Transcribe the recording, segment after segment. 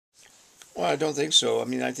Well, I don't think so. I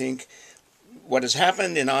mean, I think what has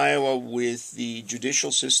happened in Iowa with the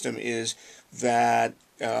judicial system is that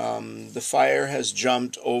the fire has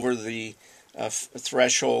jumped over the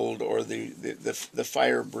threshold or the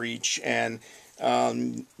fire breach, and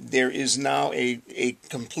there is now a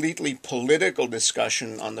completely political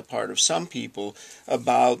discussion on the part of some people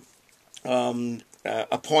about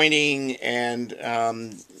appointing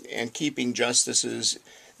and keeping justices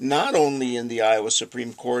not only in the Iowa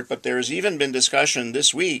Supreme Court, but there has even been discussion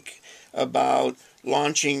this week about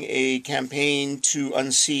launching a campaign to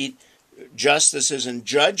unseat justices and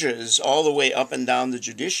judges all the way up and down the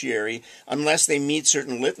judiciary unless they meet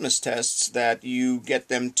certain litmus tests that you get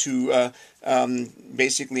them to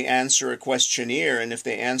basically answer a questionnaire, and if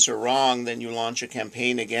they answer wrong, then you launch a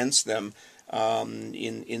campaign against them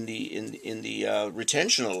in the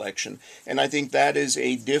retention election. And I think that is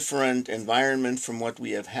a different environment from what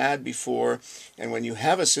we have had before. And when you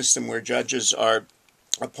have a system where judges are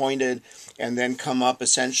appointed and then come up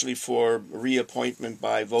essentially for reappointment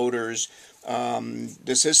by voters,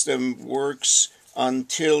 the system works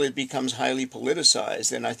until it becomes highly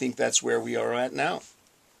politicized, and I think that's where we are at now.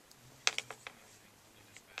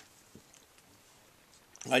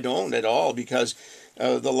 I don't at all, because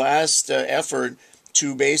the last effort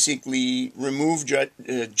to basically remove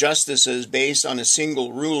justices based on a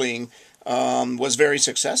single ruling was very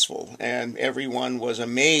successful, and everyone was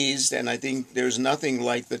amazed. And I think there's nothing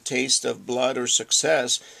like the taste of blood or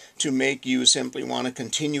success to make you simply want to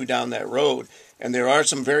continue down that road. And there are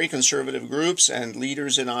some very conservative groups and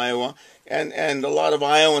leaders in Iowa, and a lot of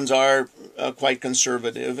Iowans are quite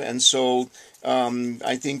conservative, and so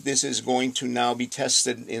I think this is going to now be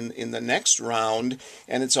tested in the next round,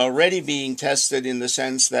 and it's already being tested in the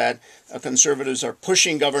sense that conservatives are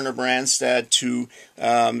pushing Governor Branstad to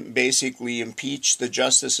basically impeach the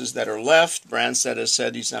justices that are left. Branstad has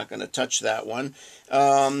said he's not going to touch that one,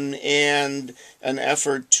 and an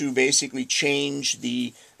effort to basically change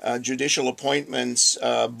the judicial appointments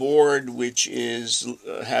board, which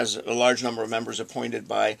has a large number of members appointed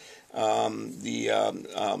by the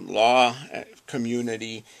law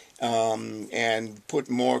community, and put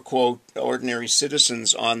more, quote, ordinary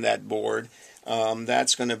citizens on that board.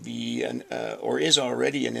 That's going to be or is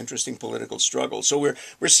already an interesting political struggle. So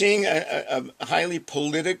we're seeing a highly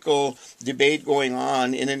political debate going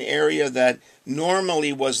on in an area that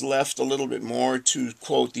normally was left a little bit more to,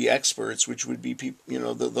 quote, the experts, which would be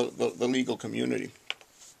people, the legal community.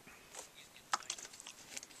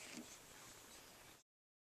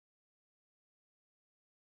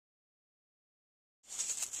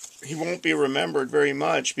 He won't be remembered very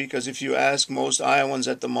much, because if you ask most Iowans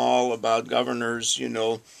at the mall about governors,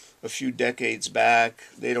 a few decades back,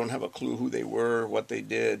 they don't have a clue who they were, what they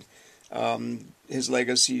did. His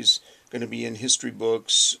legacy's going to be in history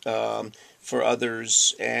books for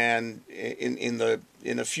others, and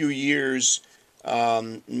in a few years,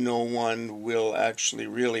 no one will actually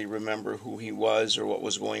really remember who he was or what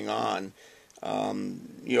was going on.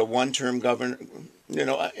 One-term governor.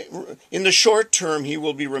 In the short term, he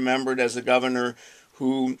will be remembered as a governor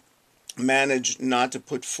who managed not to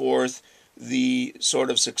put forth the sort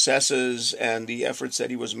of successes and the efforts that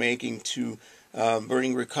he was making to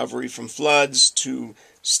bring recovery from floods, to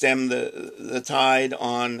stem the tide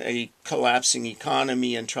on a collapsing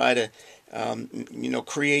economy, and try to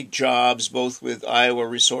create jobs both with Iowa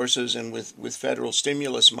resources and with federal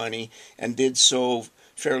stimulus money, and did so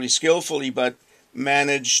fairly skillfully, but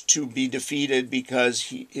managed to be defeated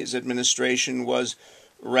because his administration was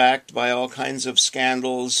racked by all kinds of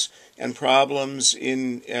scandals and problems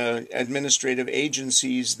in administrative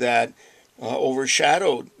agencies that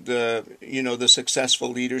overshadowed the successful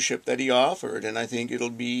leadership that he offered. And I think it'll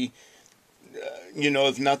be,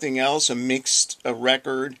 if nothing else, a mixed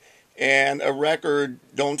record. And a record,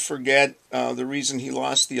 don't forget, the reason he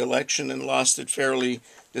lost the election, and lost it fairly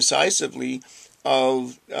decisively,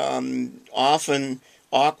 of often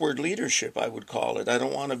awkward leadership, I would call it. I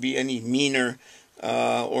don't want to be any meaner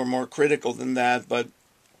or more critical than that, but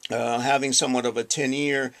having somewhat of a tin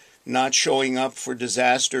ear, not showing up for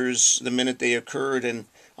disasters the minute they occurred and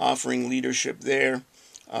offering leadership there,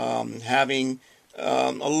 having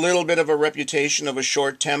a little bit of a reputation of a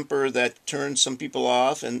short temper that turns some people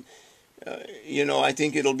off, and I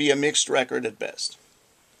think it'll be a mixed record at best.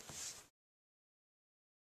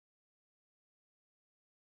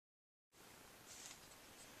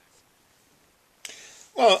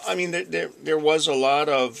 Well, I mean, there was a lot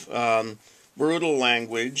of brutal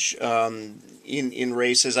language in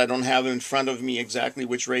races. I don't have in front of me exactly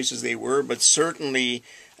which races they were, but certainly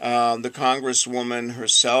The congresswoman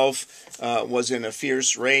herself was in a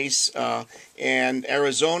fierce race. And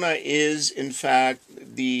Arizona is, in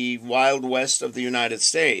fact, the Wild West of the United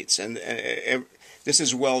States. And this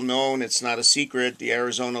is well known. It's not a secret. The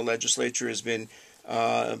Arizona legislature has been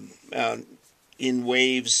in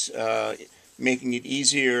waves, making it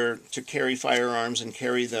easier to carry firearms and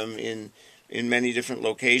carry them in many different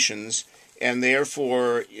locations. And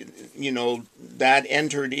therefore, that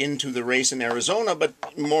entered into the race in Arizona,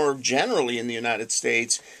 but more generally in the United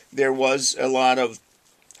States, there was a lot of,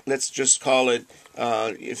 let's just call it,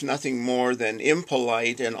 if nothing more than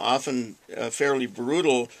impolite and often fairly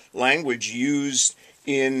brutal language used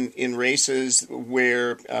in races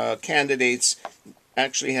where candidates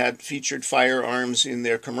actually had featured firearms in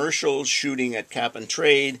their commercials, shooting at cap and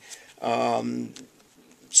trade.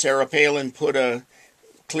 Sarah Palin put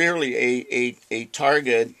clearly a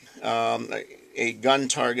target, a gun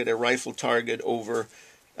target, a rifle target over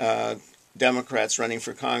Democrats running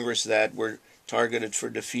for Congress that were targeted for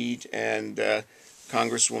defeat, and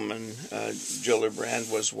Congresswoman Gillibrand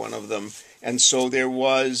was one of them. And so there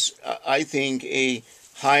was, I think, a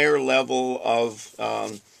higher level of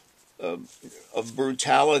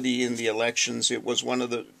brutality in the elections. It was one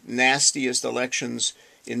of the nastiest elections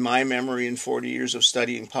in my memory in 40 years of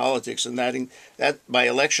studying politics, and that by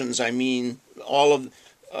elections I mean all of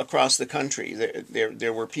across the country.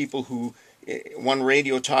 There were people who, one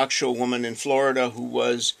radio talk show woman in Florida who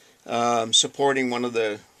was supporting one of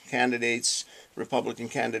the candidates, Republican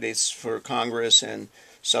candidates for Congress, and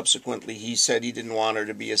subsequently he said he didn't want her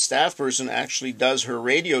to be a staff person, actually does her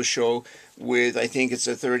radio show with, I think it's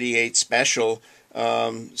a 38 special,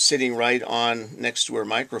 sitting right on next to her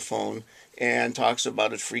microphone, and talks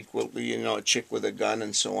about it frequently, a chick with a gun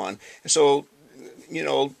and so on. So,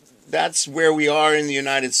 that's where we are in the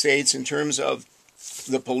United States in terms of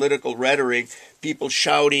the political rhetoric. People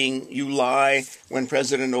shouting, "You lie," when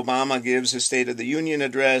President Obama gives his State of the Union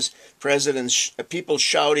address. People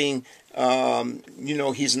shouting,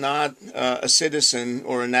 he's not a citizen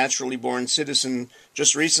or a naturally born citizen.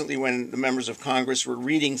 Just recently, when the members of Congress were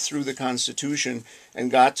reading through the Constitution and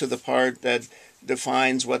got to the part that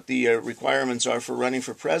defines what the requirements are for running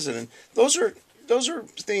for president, those are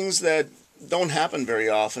things that don't happen very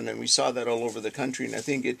often, and we saw that all over the country. And I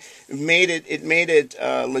think it made it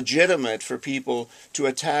legitimate for people to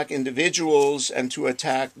attack individuals and to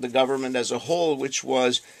attack the government as a whole, which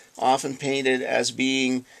was often painted as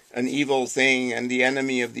being an evil thing and the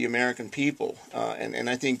enemy of the American people. And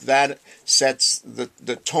I think that sets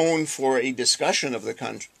the tone for a discussion of the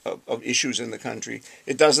country, of issues in the country.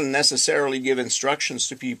 It doesn't necessarily give instructions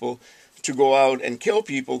to people to go out and kill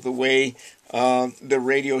people the way the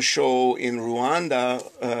radio show in Rwanda,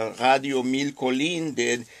 Radio Mille Collines,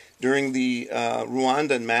 did during the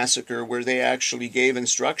Rwandan massacre, where they actually gave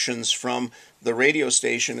instructions from the radio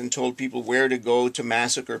station and told people where to go to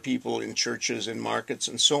massacre people in churches and markets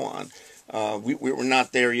and so on. We were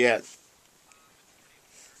not there yet.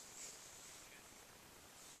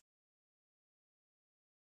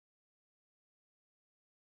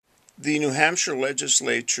 The New Hampshire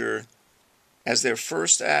legislature, as their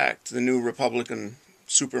first act, the new Republican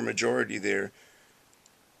supermajority there,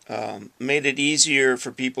 made it easier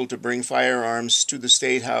for people to bring firearms to the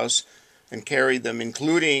State House and carry them,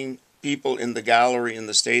 including people in the gallery in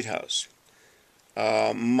the State House.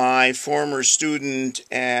 My former student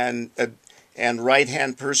and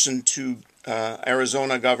right-hand person to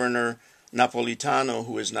Arizona Governor Napolitano,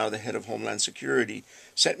 who is now the head of Homeland Security,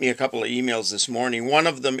 sent me a couple of emails this morning. One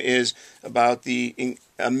of them is about the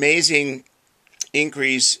amazing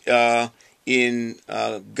increase in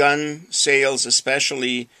gun sales,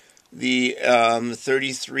 especially the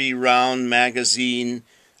 33-round magazine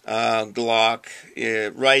Glock,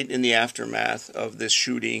 right in the aftermath of this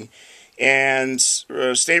shooting. And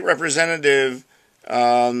State Representative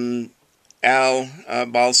Al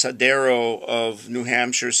Balsadero of New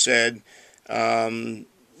Hampshire said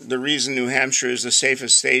the reason New Hampshire is the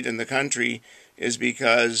safest state in the country is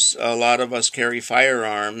because a lot of us carry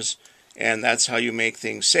firearms, and that's how you make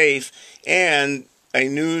things safe. And a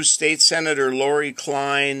new state senator, Lori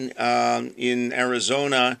Klein, in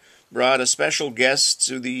Arizona, brought a special guest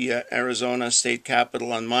to the Arizona State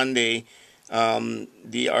Capitol on Monday.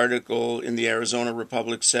 The article in the Arizona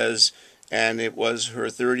Republic says, and it was her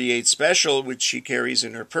 38 special, which she carries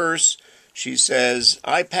in her purse. She says,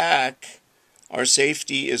 "I pack. Our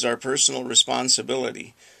safety is our personal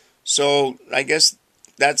responsibility." So I guess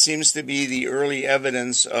that seems to be the early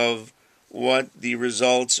evidence of what the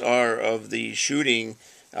results are of the shooting,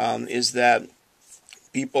 is that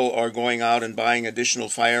people are going out and buying additional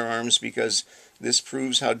firearms because This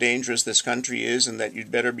proves how dangerous this country is, and that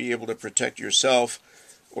you'd better be able to protect yourself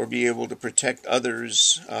or be able to protect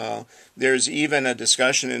others. There's even a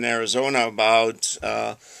discussion in Arizona about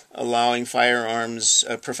allowing firearms,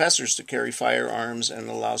 professors to carry firearms and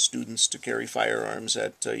allow students to carry firearms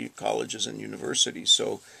at colleges and universities.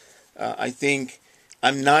 So I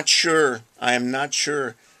am not sure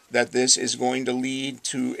that this is going to lead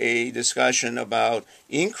to a discussion about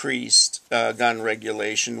increased gun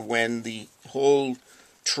regulation when the whole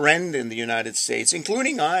trend in the United States,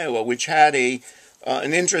 including Iowa, which had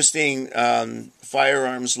an interesting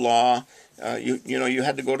firearms law. You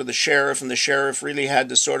had to go to the sheriff, and the sheriff really had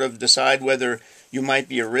to sort of decide whether you might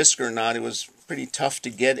be a risk or not. It was pretty tough to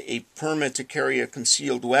get a permit to carry a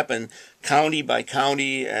concealed weapon county by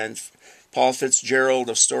county, and Paul Fitzgerald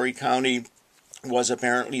of Story County was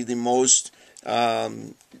apparently the most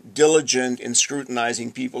diligent in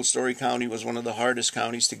scrutinizing people. Story County was one of the hardest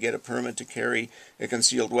counties to get a permit to carry a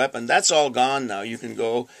concealed weapon. That's all gone now. You can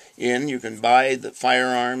go in, you can buy the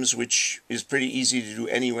firearms, which is pretty easy to do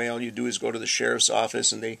anyway. All you do is go to the sheriff's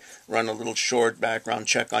office, and they run a little short background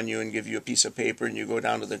check on you and give you a piece of paper, and you go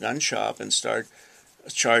down to the gun shop and start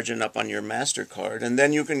charging up on your MasterCard. And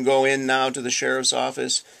then you can go in now to the sheriff's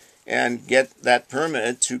office and get that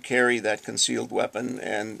permit to carry that concealed weapon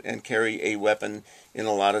and carry a weapon in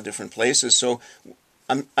a lot of different places. So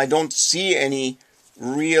I don't see any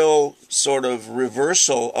real sort of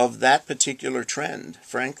reversal of that particular trend,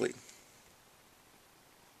 frankly.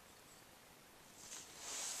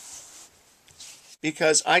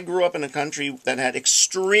 Because I grew up in a country that had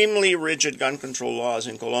extremely rigid gun control laws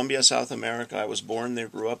in Colombia, South America. I was born there,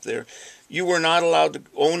 grew up there. You were not allowed to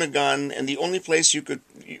own a gun, and the only place you could,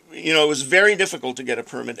 it was very difficult to get a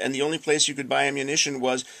permit, and the only place you could buy ammunition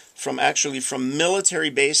was from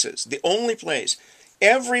military bases. The only place.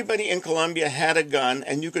 Everybody in Colombia had a gun,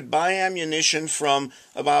 and you could buy ammunition from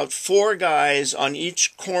about 4 guys on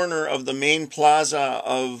each corner of the main plaza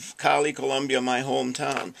of Cali, Colombia, my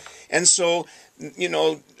hometown. And so,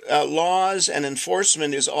 laws and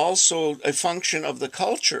enforcement is also a function of the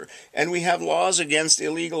culture. And we have laws against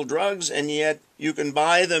illegal drugs, and yet you can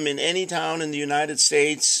buy them in any town in the United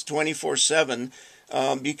States 24/7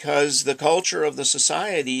 because the culture of the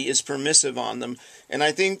society is permissive on them. And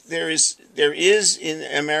I think there is in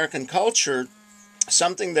American culture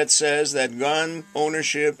something that says that gun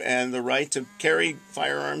ownership and the right to carry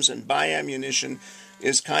firearms and buy ammunition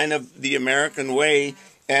is kind of the American way.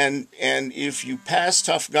 And if you pass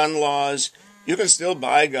tough gun laws, you can still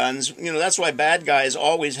buy guns. That's why bad guys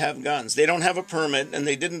always have guns. They don't have a permit, and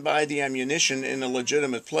they didn't buy the ammunition in a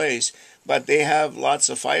legitimate place, but they have lots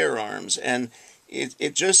of firearms. And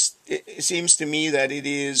it seems to me that it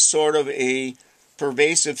is sort of a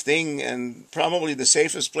pervasive thing, and probably the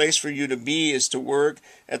safest place for you to be is to work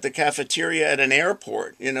at the cafeteria at an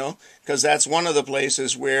airport, because that's one of the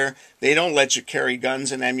places where they don't let you carry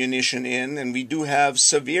guns and ammunition in, and we do have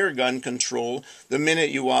severe gun control the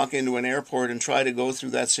minute you walk into an airport and try to go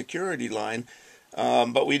through that security line,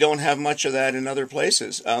 but we don't have much of that in other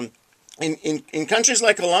places. In countries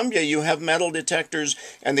like Colombia, you have metal detectors,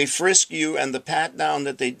 and they frisk you, and the pat-down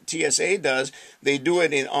that the TSA does, they do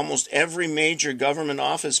it in almost every major government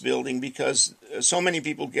office building because so many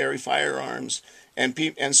people carry firearms, and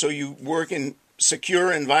so you work in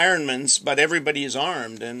secure environments, but everybody is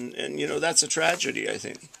armed, and that's a tragedy, I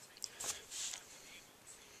think.